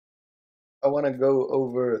I want to go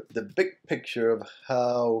over the big picture of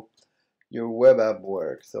how your web app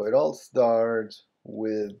works. So it all starts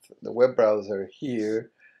with the web browser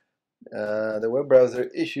here. The web browser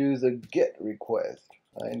issues a GET request.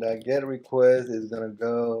 And that GET request is going to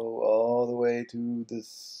go all the way to the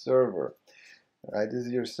server. Right, this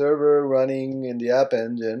is your server running in the App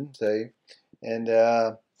Engine, say, and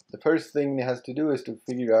the first thing it has to do is to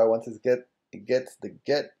figure out once it gets the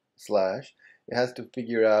GET slash, it has to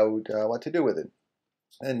figure out what to do with it.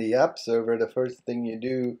 And the app server, the first thing you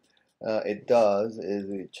do, it does is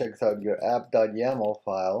it checks out your app.yaml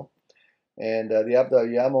file, and the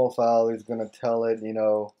app.yaml file is going to tell it,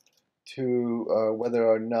 to whether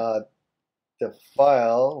or not the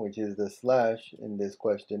file, which is the slash in this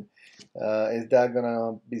question, is that going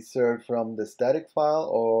to be served from the static file,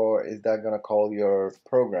 or is that going to call your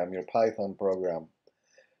program, your Python program?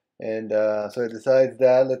 And so it decides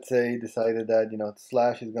that, let's say it decided that,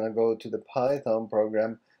 slash is going to go to the Python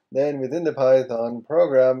program. Then within the Python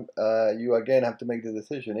program, you again have to make the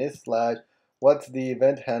decision, is slash, what's the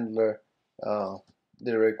event handler,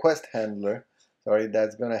 the request handler, sorry,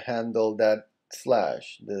 that's going to handle that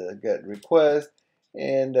slash, the get request.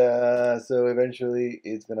 And so eventually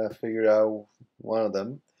it's going to figure out one of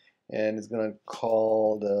them, and it's going to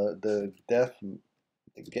call the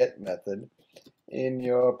get method in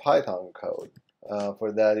your Python code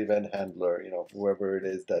for that event handler, whoever it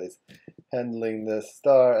is that is handling the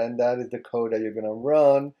star, and that is the code that you're going to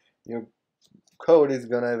run. Your code is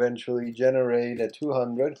going to eventually generate a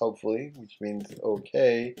 200, hopefully, which means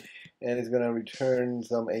okay, and it's going to return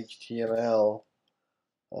some HTML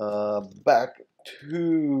back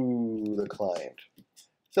to the client.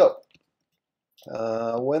 So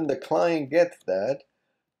when the client gets that,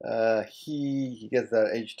 he gets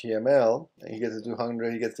that HTML, he gets the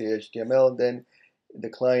 200, he gets the HTML, then the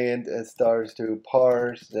client starts to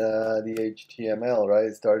parse the HTML, right?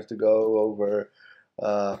 It starts to go over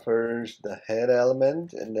first the head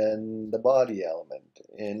element and then the body element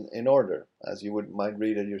in order, as you might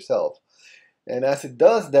read it yourself. And as it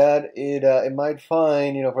does that, it might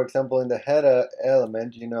find, for example, in the header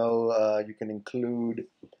element, you can include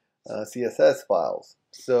CSS files.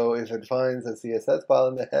 So if it finds a CSS file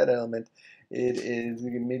in the head element, it is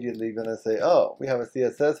immediately going to say, oh, we have a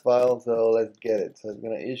CSS file, so let's get it. So it's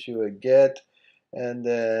going to issue a get, and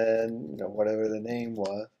then whatever the name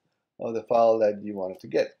was of the file that you wanted to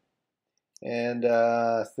get. And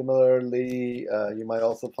similarly, you might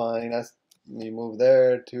also find, as you move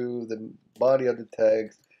there to the body of the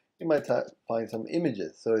text, you might find some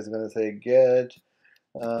images. So it's going to say get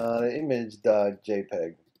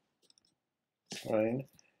image.jpg. Right?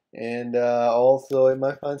 And also it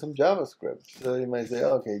might find some JavaScript. So you might say,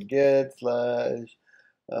 okay, get slash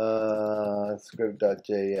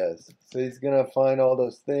script.js. So he's gonna find all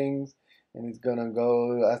those things, and he's gonna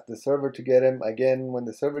go ask the server to get him. Again, when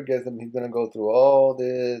the server gets him, he's gonna go through all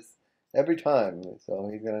this every time. So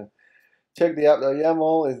he's gonna check the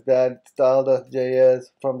app.yaml, is that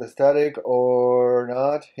style.js from the static or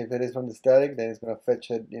not? If it is from the static, then it's gonna fetch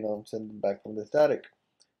it, send it back from the static.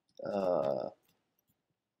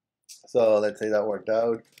 So let's say that worked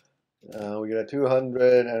out. We get a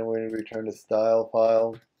 200, and we return the style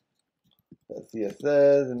file, the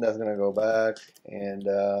CSS, and that's going to go back. And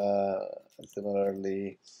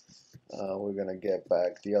similarly, we're going to get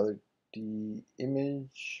back the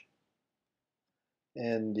image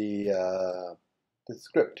and the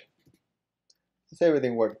script. So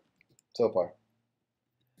everything worked so far.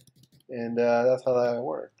 And that's how that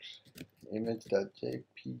works.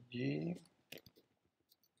 Image.jpg.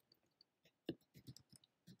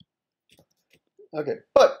 Okay,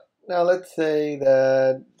 but now let's say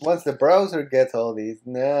that once the browser gets all these,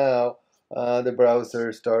 now the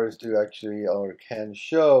browser starts to actually or can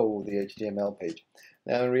show the HTML page.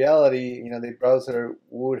 Now in reality, the browser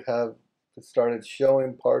would have started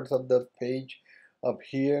showing parts of the page up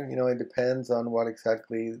here. It depends on what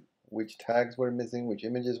exactly, which tags were missing, which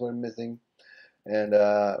images were missing, and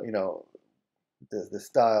the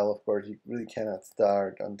style, of course, you really cannot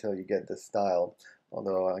start until you get the style,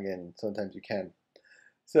 although again, sometimes you can.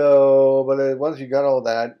 So, but once you got all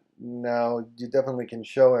that, now you definitely can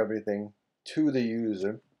show everything to the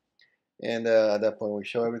user. And at that point, we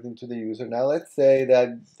show everything to the user. Now, let's say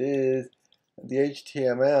that the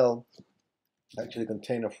HTML actually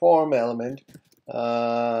contain a form element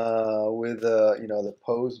with the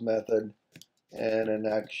post method and an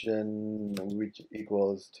action which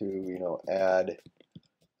equals to add.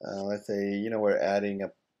 Let's say we're adding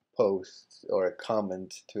a post or a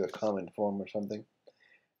comment to a comment form or something.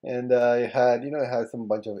 And it has some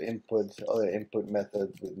bunch of inputs, other input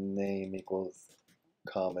methods with name equals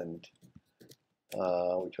comment.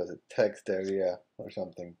 which was a text area or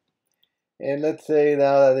something. And let's say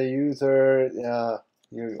now that the user,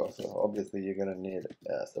 you also obviously you're gonna need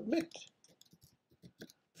submit.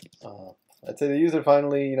 Let's say the user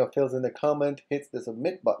finally fills in the comment, hits the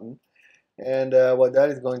submit button, and what that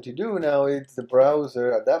is going to do now is the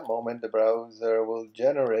browser, at that moment, the browser will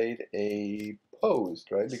generate a post,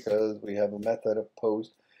 right? Because we have a method of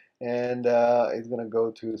post, and it's going to go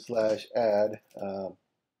to /add.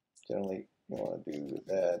 Generally, you want to do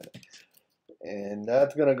that. And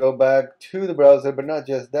that's going to go back to the browser, but not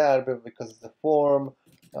just that, but because it's a form,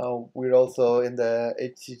 we're also in the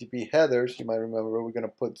HTTP headers. You might remember we're going to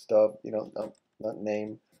put stuff, not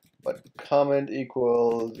name, but comment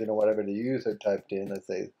equals, whatever the user typed in. Let's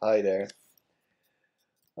say hi there.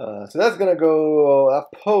 So that's going to go, a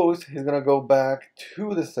post is going to go back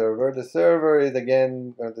to the server. The server is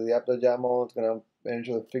again going to do the app.yaml. It's going to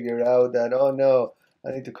eventually figure out that, oh no,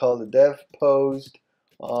 I need to call the dev post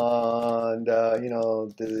on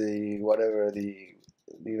the whatever the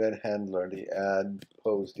event handler, the add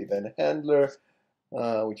post event handler,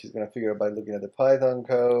 which is going to figure out by looking at the Python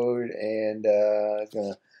code, and it's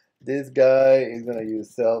gonna, this guy is going to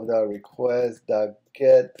use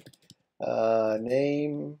self.request.get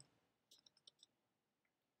name,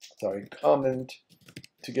 sorry, comment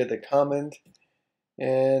to get the comment,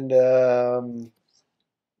 and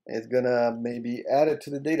it's gonna maybe add it to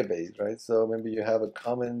the database, right? So maybe you have a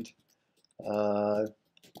comment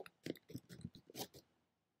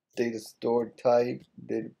data store type,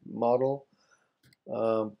 data model,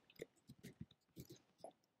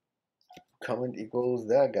 comment equals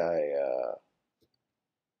that guy.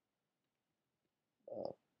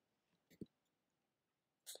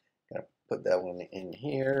 Gonna put that one in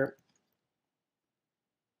here.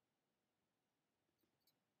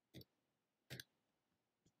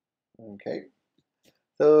 Okay,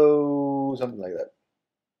 so something like that.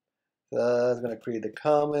 So that's gonna create the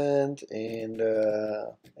comment and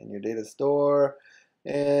in your data store,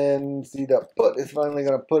 and see that put is finally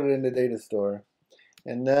gonna put it in the data store.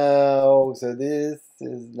 And now, so this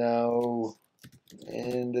is now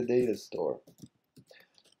in the data store.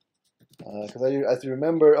 Because as you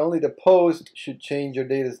remember, only the post should change your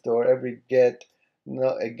data store. Every get,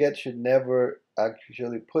 no, a get should never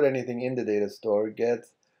actually put anything in the data store.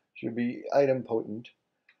 Gets should be idempotent.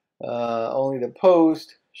 Only the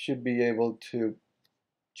post should be able to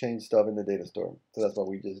change stuff in the data store. So that's what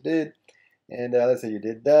we just did. And let's say you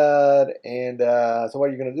did that, and so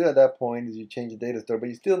what you're going to do at that point is you change the data store, but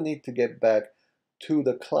you still need to get back to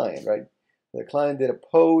the client, right? The client did a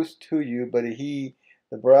post to you, but the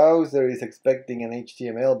browser is expecting an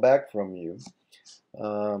HTML back from you,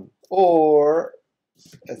 or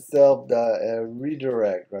a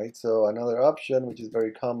redirect, right? So another option, which is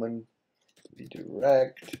very common,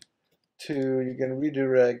 redirect to, you can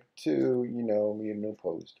redirect to, your new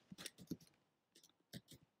post,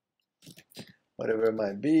 whatever it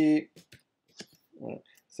might be.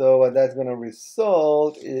 So what that's going to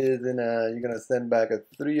result is you're going to send back a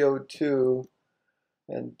 302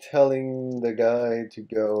 and telling the guy to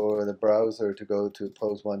go, or the browser to go to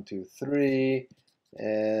post 123,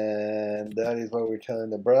 and that is what we're telling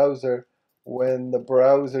the browser. When the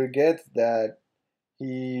browser gets that,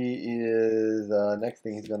 he is next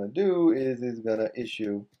thing he's going to do is he's going to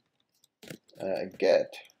issue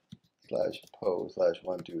get /post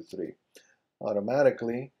 /123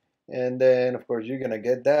 automatically. And then of course you're gonna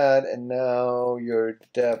get that, and now your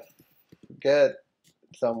def get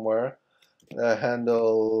somewhere that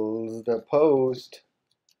handles the post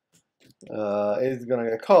is gonna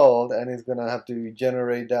get called, and it's gonna have to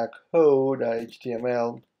generate that code, that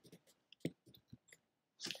HTML,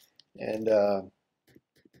 and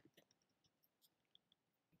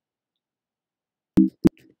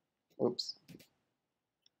oops,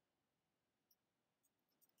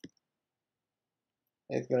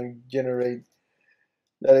 it's gonna generate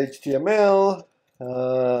that HTML.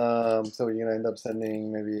 So you're gonna end up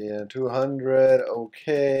sending maybe 200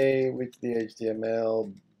 okay with the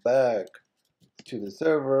HTML back to the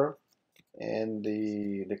server, and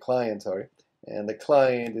the client, sorry, and the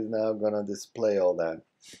client is now gonna display all that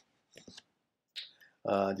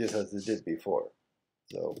just as it did before.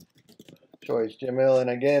 So show HTML, and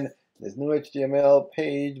again, this new HTML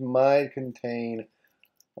page might contain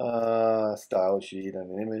style sheet and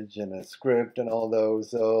an image and a script and all those,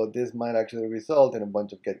 so this might actually result in a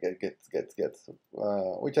bunch of gets,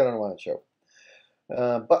 which I don't want to show.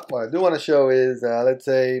 But what I do want to show is, let's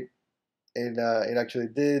say it actually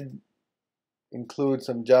did include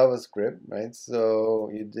some JavaScript, right? So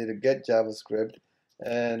you did a get JavaScript,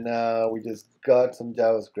 and we just got some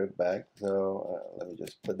JavaScript back. So let me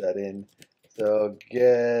just put that in. So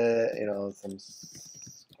get, some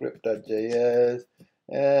script.js,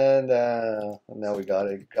 and now we got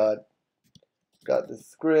it. Got the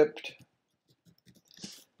script.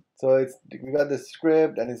 So we got the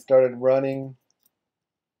script and it started running.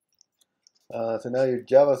 So now your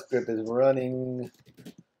JavaScript is running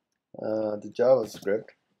the JavaScript,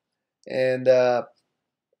 and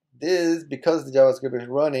this, because the JavaScript is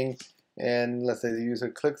running, and let's say the user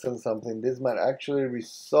clicks on something, this might actually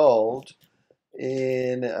result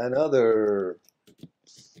in another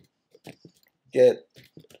get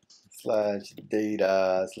slash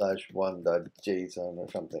data slash one.json or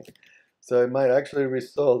something. So it might actually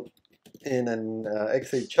result in an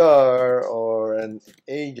XHR or an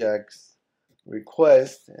AJAX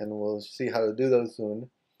request, and we'll see how to do those soon.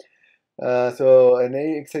 So an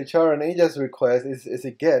XHR and AJAX request is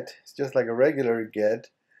a get. It's just like a regular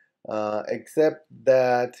get, except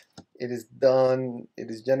that it is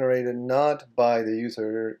generated not by the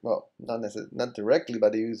user, well, not directly by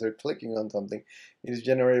the user clicking on something. It is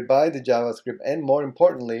generated by the JavaScript, and more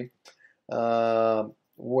importantly,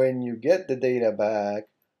 when you get the data back,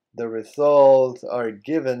 the results are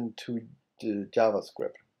given to the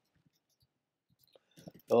JavaScript.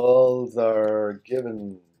 Those are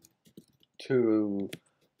given to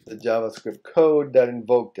the JavaScript code that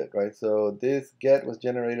invoked it, right? So this get was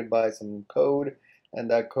generated by some code, and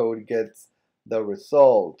that code gets the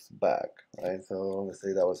results back, right? So let's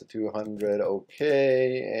say that was a 200,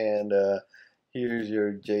 okay, and here's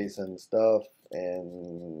your JSON stuff,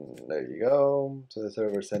 and there you go. So the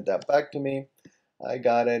server sent that back to me. I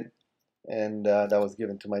got it, and that was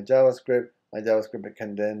given to my JavaScript. My JavaScript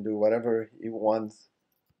can then do whatever it wants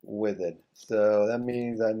with it. So that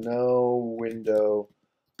means that no window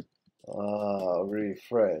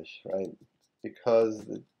refresh, right? Because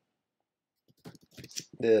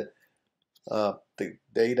the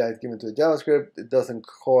data is given to the JavaScript, it doesn't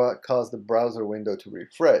cause the browser window to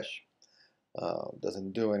refresh.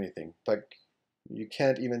 Doesn't do anything. But you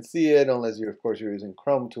can't even see it unless you're, of course, you're using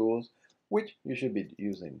Chrome tools, which you should be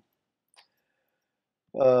using.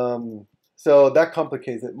 So that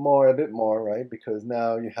complicates it a bit more, right? Because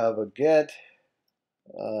now you have a get.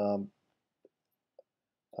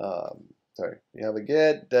 You have a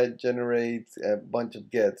get that generates a bunch of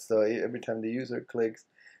gets. So every time the user clicks,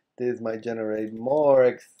 this might generate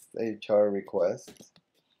more XHR requests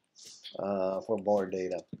for more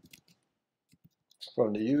data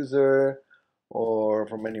from the user or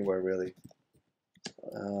from anywhere really.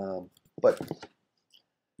 But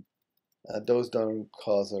those don't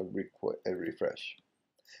cause a refresh.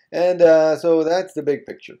 And so that's the big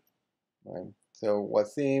picture, right? So what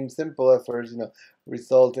seems simple at first,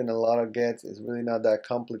 result in a lot of gets is really not that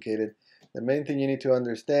complicated. The main thing you need to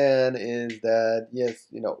understand is that, yes,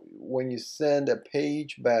 when you send a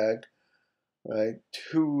page back, right,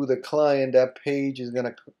 to the client, that page is going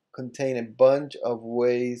to contain a bunch of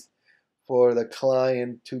ways for the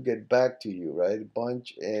client to get back to you, right?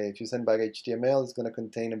 If you send back HTML, it's going to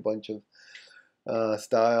contain a bunch of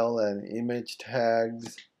style and image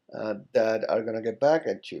tags that are going to get back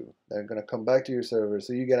at you. They're going to come back to your server,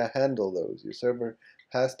 so you got to handle those. Your server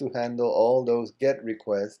has to handle all those GET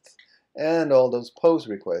requests and all those POST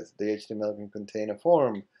requests. The HTML can contain a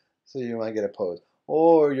form, so you might get a POST.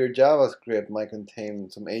 Or your JavaScript might contain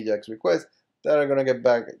some AJAX requests that are going to get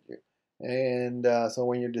back at you. And so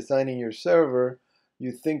when you're designing your server,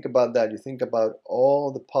 you think about that. You think about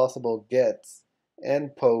all the possible GETs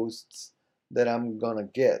and POSTs that I'm going to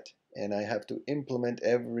get. And I have to implement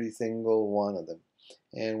every single one of them.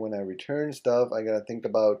 And when I return stuff, I got to think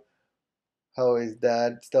about how is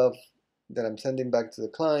that stuff that I'm sending back to the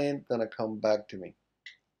client going to come back to me.